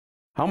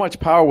How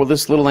much power will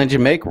this little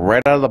engine make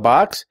right out of the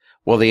box?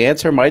 Well, the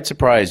answer might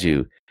surprise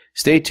you.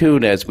 Stay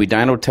tuned as we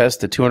dyno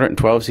test the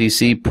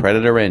 212cc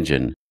Predator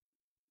engine.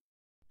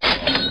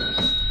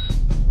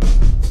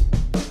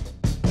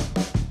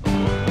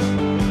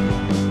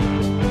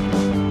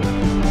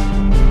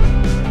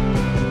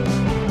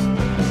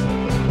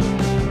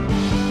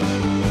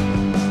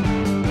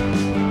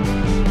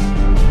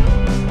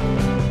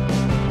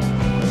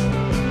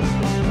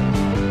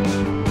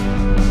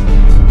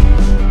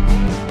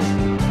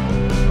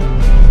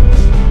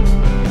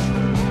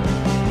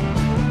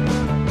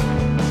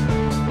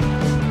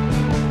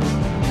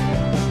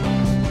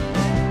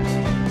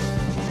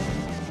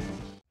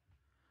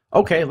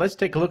 Okay, let's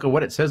take a look at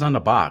what it says on the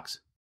box.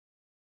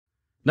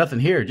 Nothing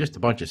here, just a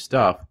bunch of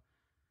stuff.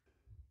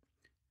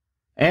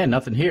 And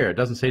nothing here, it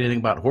doesn't say anything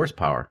about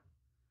horsepower.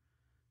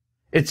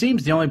 It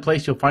seems the only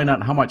place you'll find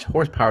out how much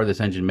horsepower this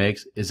engine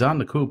makes is on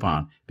the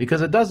coupon,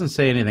 because it doesn't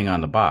say anything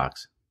on the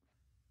box.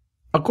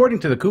 According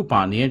to the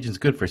coupon, the engine's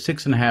good for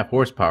 6.5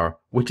 horsepower,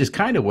 which is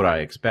kind of what I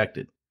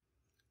expected.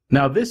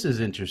 Now this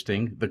is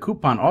interesting, the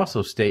coupon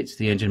also states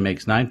the engine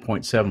makes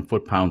 9.7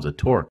 foot-pounds of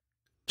torque.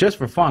 Just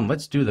for fun,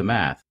 let's do the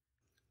math.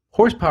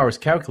 Horsepower is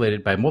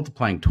calculated by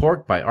multiplying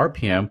torque by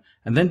RPM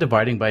and then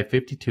dividing by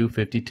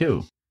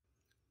 5252.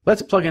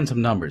 Let's plug in some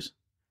numbers.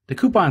 The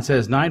coupon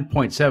says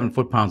 9.7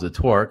 foot-pounds of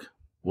torque.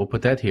 We'll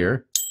put that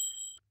here.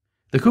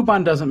 The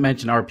coupon doesn't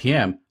mention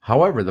RPM.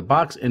 However, the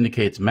box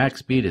indicates max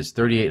speed is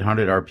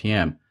 3,800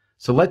 RPM.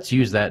 So let's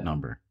use that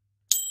number.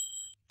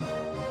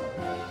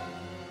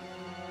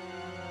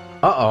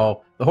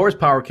 Uh-oh, the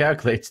horsepower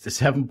calculates to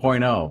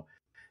 7.0.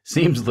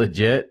 Seems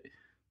legit.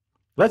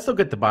 Let's look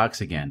at the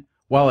box again.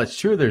 While it's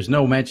true there's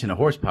no mention of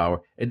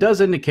horsepower, it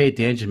does indicate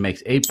the engine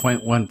makes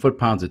 8.1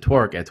 foot-pounds of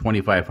torque at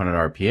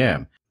 2,500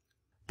 RPM.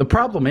 The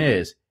problem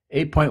is,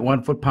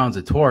 8.1 foot-pounds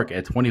of torque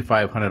at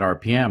 2,500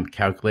 RPM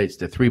calculates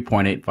to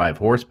 3.85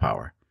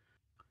 horsepower.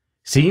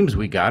 Seems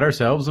we got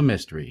ourselves a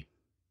mystery.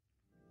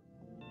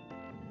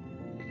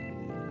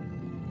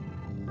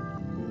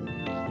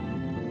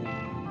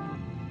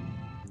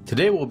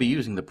 Today we'll be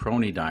using the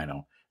Prony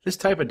dyno. This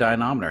type of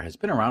dynometer has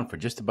been around for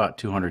just about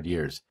 200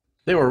 years.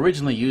 They were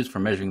originally used for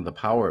measuring the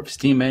power of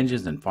steam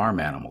engines and farm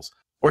animals,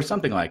 or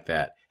something like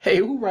that. Hey,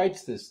 who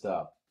writes this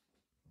stuff?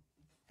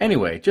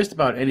 Anyway, just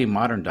about any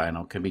modern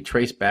dyno can be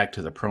traced back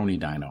to the Prony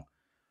dyno.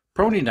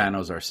 Prony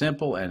dynos are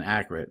simple and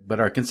accurate, but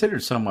are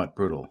considered somewhat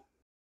brutal.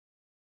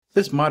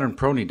 This modern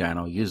Prony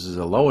dyno uses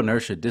a low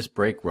inertia disc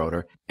brake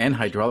rotor and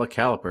hydraulic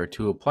caliper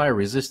to apply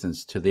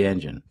resistance to the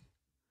engine.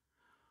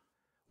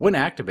 When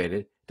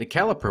activated, the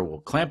caliper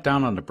will clamp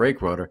down on the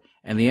brake rotor,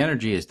 and the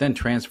energy is then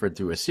transferred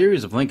through a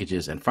series of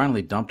linkages and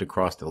finally dumped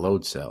across the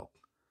load cell.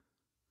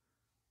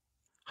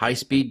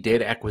 High-speed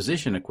data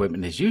acquisition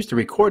equipment is used to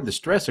record the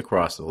stress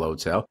across the load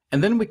cell,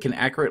 and then we can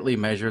accurately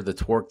measure the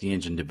torque the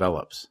engine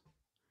develops.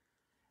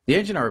 The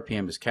engine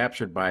RPM is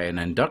captured by an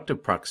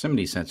inductive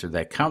proximity sensor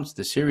that counts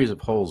the series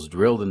of holes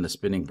drilled in the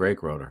spinning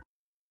brake rotor.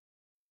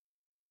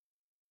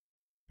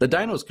 The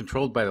dyno is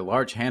controlled by the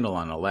large handle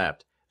on the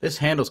left. This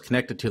handle is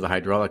connected to the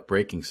hydraulic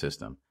braking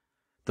system.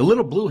 The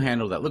little blue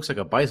handle that looks like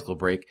a bicycle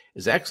brake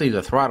is actually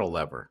the throttle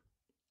lever.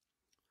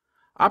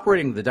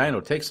 Operating the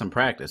dyno takes some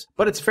practice,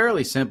 but it's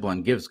fairly simple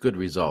and gives good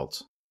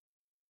results.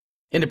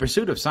 In the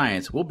pursuit of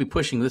science, we'll be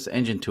pushing this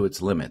engine to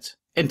its limits.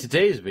 In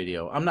today's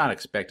video, I'm not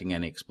expecting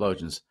any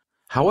explosions.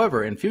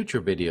 However, in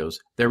future videos,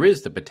 there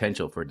is the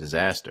potential for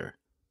disaster.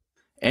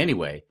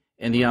 Anyway,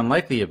 in the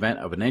unlikely event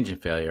of an engine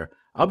failure,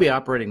 I'll be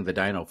operating the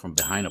dyno from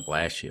behind a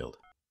blast shield.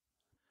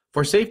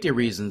 For safety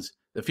reasons,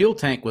 the fuel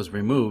tank was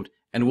removed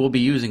and we'll be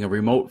using a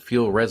remote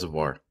fuel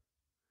reservoir.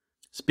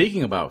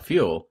 Speaking about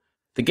fuel,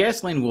 the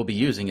gasoline we'll be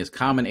using is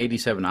common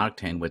 87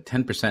 octane with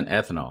 10%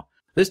 ethanol.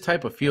 This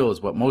type of fuel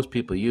is what most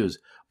people use,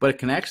 but it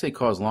can actually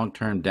cause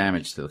long-term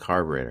damage to the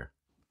carburetor.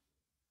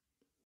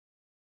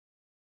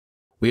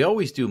 We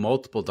always do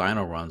multiple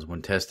dyno runs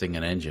when testing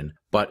an engine,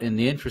 but in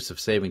the interest of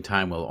saving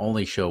time we'll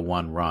only show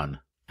one run.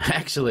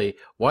 Actually,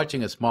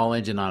 watching a small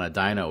engine on a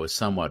dyno is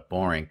somewhat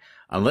boring,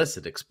 unless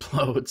it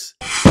explodes.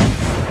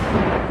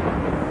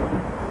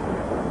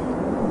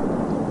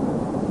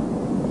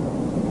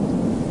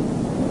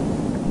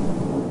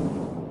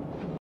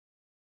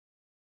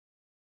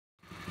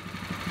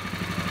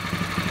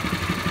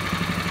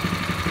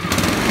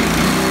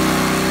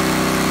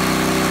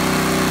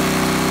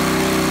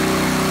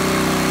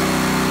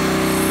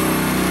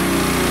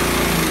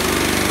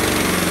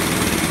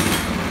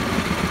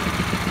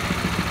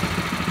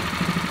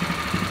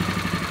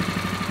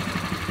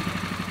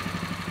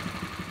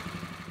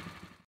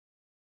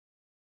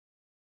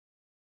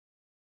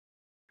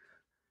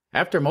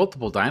 After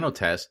multiple dyno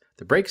tests,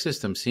 the brake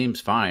system seems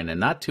fine and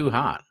not too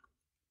hot.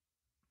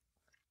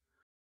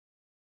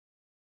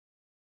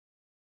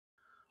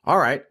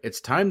 Alright,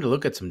 it's time to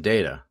look at some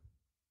data.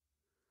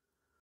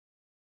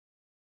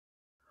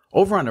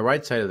 Over on the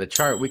right side of the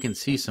chart we can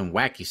see some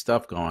wacky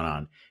stuff going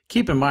on.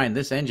 Keep in mind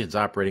this engine's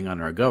operating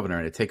under a governor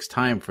and it takes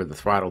time for the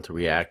throttle to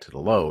react to the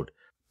load,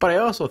 but I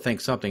also think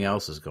something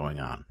else is going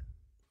on.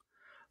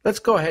 Let's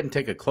go ahead and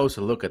take a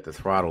closer look at the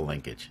throttle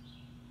linkage.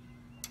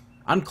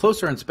 On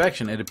closer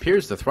inspection, it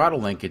appears the throttle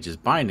linkage is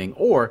binding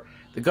or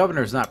the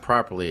governor is not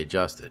properly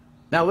adjusted.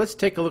 Now let's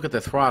take a look at the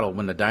throttle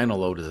when the dyno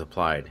load is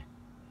applied.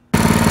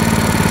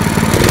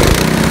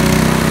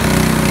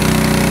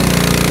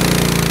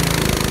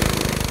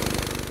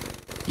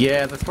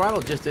 Yeah, the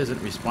throttle just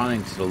isn't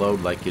responding to the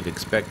load like you'd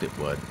expect it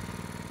would.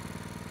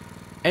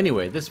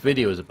 Anyway, this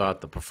video is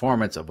about the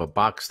performance of a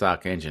box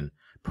stock engine.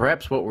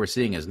 Perhaps what we're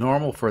seeing is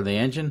normal for the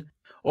engine.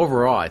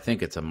 Overall, I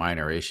think it's a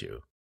minor issue.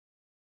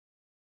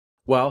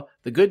 Well,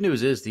 the good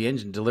news is the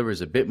engine delivers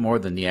a bit more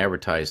than the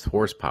advertised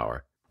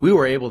horsepower. We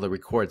were able to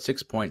record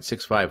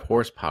 6.65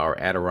 horsepower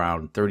at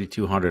around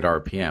 3,200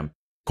 RPM.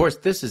 Of course,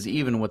 this is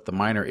even with the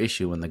minor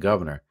issue in the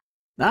governor.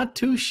 Not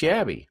too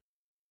shabby.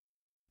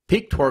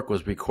 Peak torque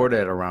was recorded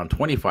at around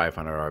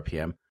 2,500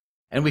 RPM,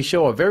 and we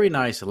show a very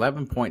nice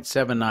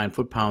 11.79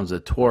 foot-pounds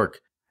of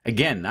torque.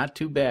 Again, not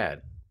too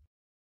bad.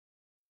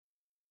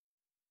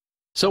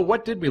 So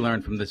what did we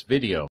learn from this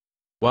video?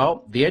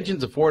 Well, the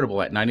engine's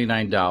affordable at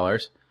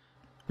 $99.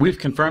 We've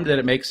confirmed that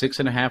it makes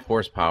 6.5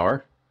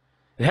 horsepower.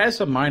 It has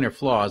some minor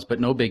flaws, but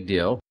no big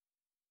deal.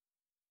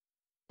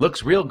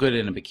 Looks real good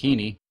in a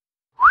bikini.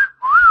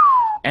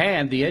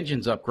 And the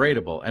engine's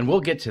upgradable, and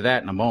we'll get to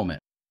that in a moment.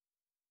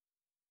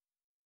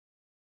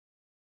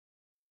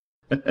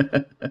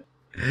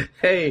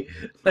 Hey,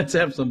 let's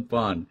have some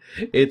fun.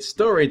 It's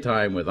story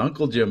time with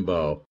Uncle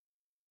Jimbo.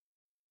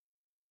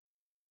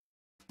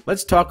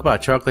 Let's talk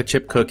about chocolate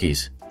chip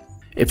cookies.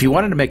 If you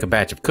wanted to make a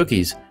batch of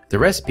cookies, the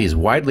recipe is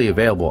widely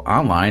available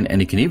online and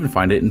you can even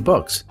find it in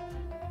books.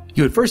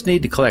 You would first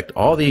need to collect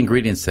all the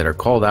ingredients that are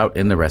called out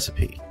in the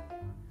recipe.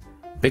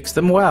 Mix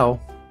them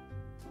well.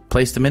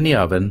 Place them in the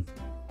oven.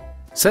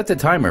 Set the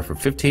timer for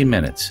 15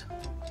 minutes.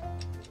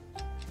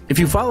 If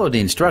you follow the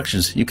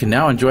instructions, you can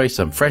now enjoy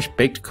some fresh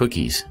baked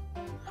cookies.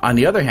 On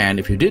the other hand,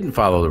 if you didn't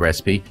follow the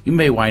recipe, you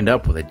may wind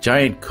up with a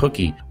giant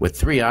cookie with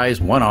 3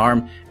 eyes, 1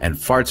 arm, and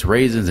farts,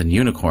 raisins, and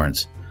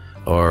unicorns.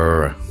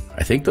 Or,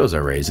 I think those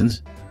are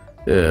raisins.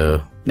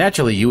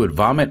 Naturally, you would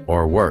vomit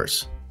or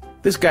worse.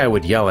 This guy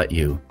would yell at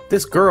you.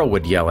 This girl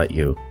would yell at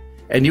you.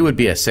 And you would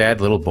be a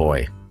sad little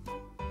boy.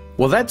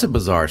 Well, that's a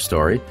bizarre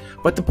story,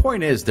 but the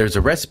point is there's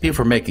a recipe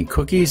for making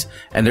cookies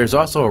and there's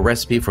also a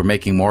recipe for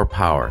making more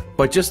power.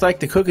 But just like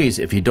the cookies,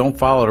 if you don't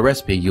follow the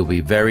recipe, you'll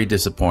be very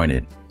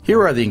disappointed.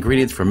 Here are the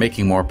ingredients for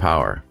making more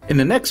power. In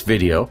the next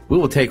video, we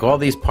will take all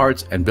these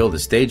parts and build a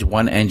stage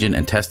 1 engine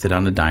and test it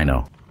on the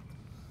dyno.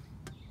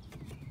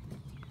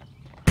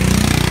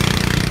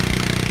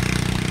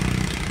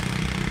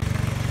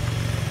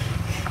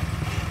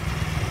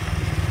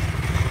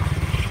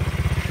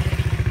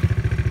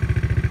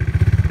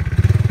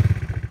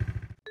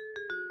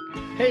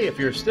 Hey, if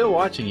you're still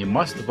watching, you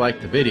must have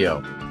liked the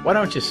video. Why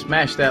don't you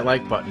smash that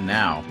like button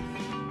now?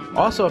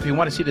 Also, if you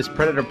want to see this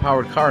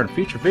Predator-powered car in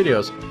future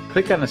videos,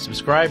 click on the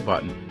subscribe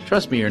button.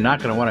 Trust me, you're not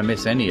going to want to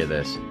miss any of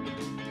this.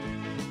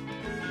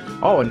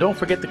 Oh, and don't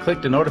forget to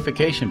click the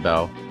notification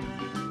bell.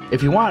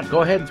 If you want,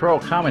 go ahead and throw a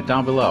comment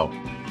down below.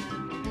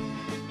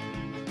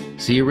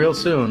 See you real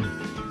soon.